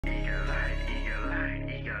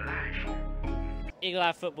Eagle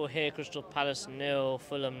Eye Football here, Crystal Palace 0,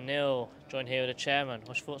 Fulham 0. Joined here with the chairman.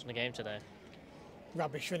 What's your thoughts on the game today?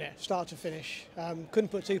 Rubbish, wasn't it? Start to finish. Couldn't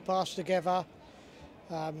put two passes together.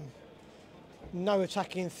 No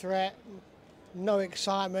attacking threat. No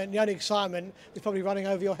excitement. The only excitement was probably running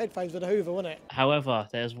over your headphones with a Hoover, wasn't it? However,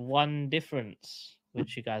 there's one difference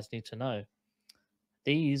which you guys need to know.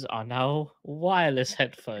 These are now wireless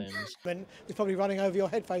headphones. It was probably running over your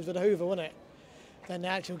headphones with a Hoover, wasn't it? Than the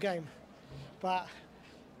actual game. But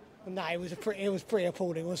no, it was pretty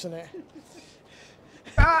appalling, wasn't it?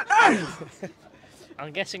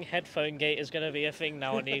 I'm guessing headphone gate is going to be a thing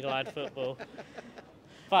now on Eagle Eye Football.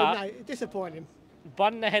 But But no, disappointing.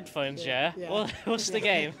 bun the headphones, yeah? What's the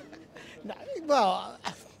game? No, well,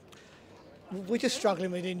 we're just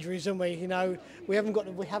struggling with injuries, aren't we? You know, we haven't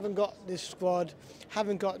got this squad,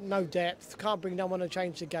 haven't got no depth, can't bring no one to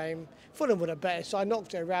change the game. Fulham were the better, so I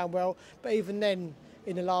knocked it around well. But even then,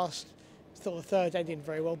 in the last sort of third, they didn't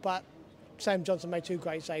very well. But Sam Johnson made two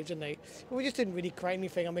great saves, didn't he? But we just didn't really create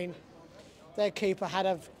anything. I mean, their keeper had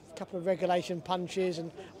a couple of regulation punches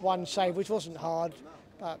and one save, which wasn't hard.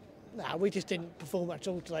 But no, we just didn't perform at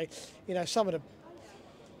all today. You know, some of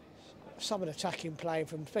the attacking play,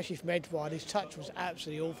 especially from Edward, his touch was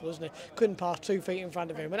absolutely awful, wasn't it? Couldn't pass 2 feet in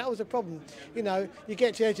front of him, and that was the problem. You know, you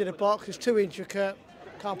get to the edge of the box, it's too intricate,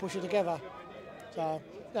 can't push it together. So,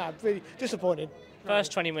 no, really disappointed.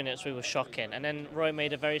 First 20 minutes we were shocking, and then Roy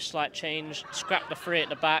made a very slight change, scrapped the three at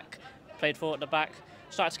the back, played four at the back,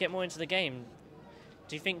 started to get more into the game.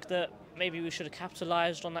 Do you think that maybe we should have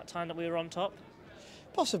capitalised on that time that we were on top?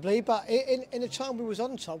 Possibly, but in the time we was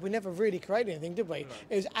on top, we never really created anything, did we? No.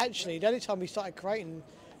 It was actually, the only time we started creating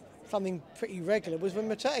something pretty regular was when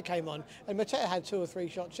Mateta came on, and Mateta had 2 or 3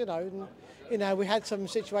 shots, you know, and, you know, we had some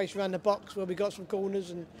situations around the box where we got some corners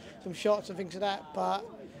and some shots and things like that, but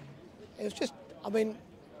it was just, I mean,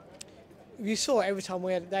 you saw it every time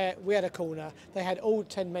we had a corner. They had all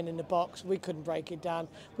 10 men in the box. We couldn't break it down.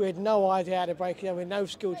 We had no idea how to break it down. We had no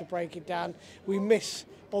skill to break it down. We miss,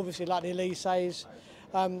 obviously, like the Elise says.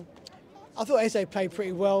 I thought Eze played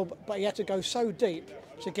pretty well, but he had to go so deep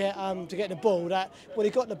to get the ball that when he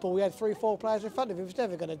got the ball, he had 3-4 players in front of him. He was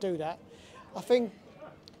never going to do that. I think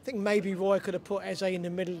maybe Roy could have put Eze in the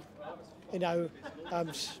middle, you know,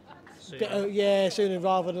 sooner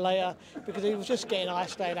rather than later, because he was just getting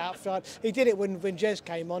isolated out front. He did it when Jez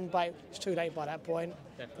came on, but it's too late by that point.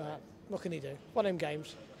 What can he do? One of them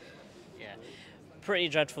games. Yeah, pretty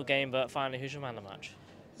dreadful game, but finally, who's your man of the match?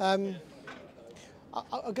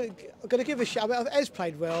 I'm going to give a shout. I mean, Ez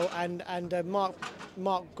played well, and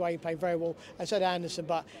Mark Gray played very well, and so did Anderson.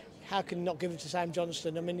 But how can you not give it to Sam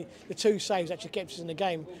Johnston? I mean, the 2 saves actually kept us in the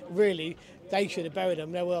game. Really, they should have buried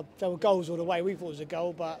them. There were goals all the way. We thought it was a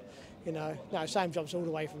goal, but you know, no, Sam Johnston all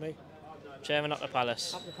the way for me. Chairman, up the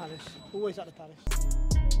Palace. Up the Palace. Always up the Palace.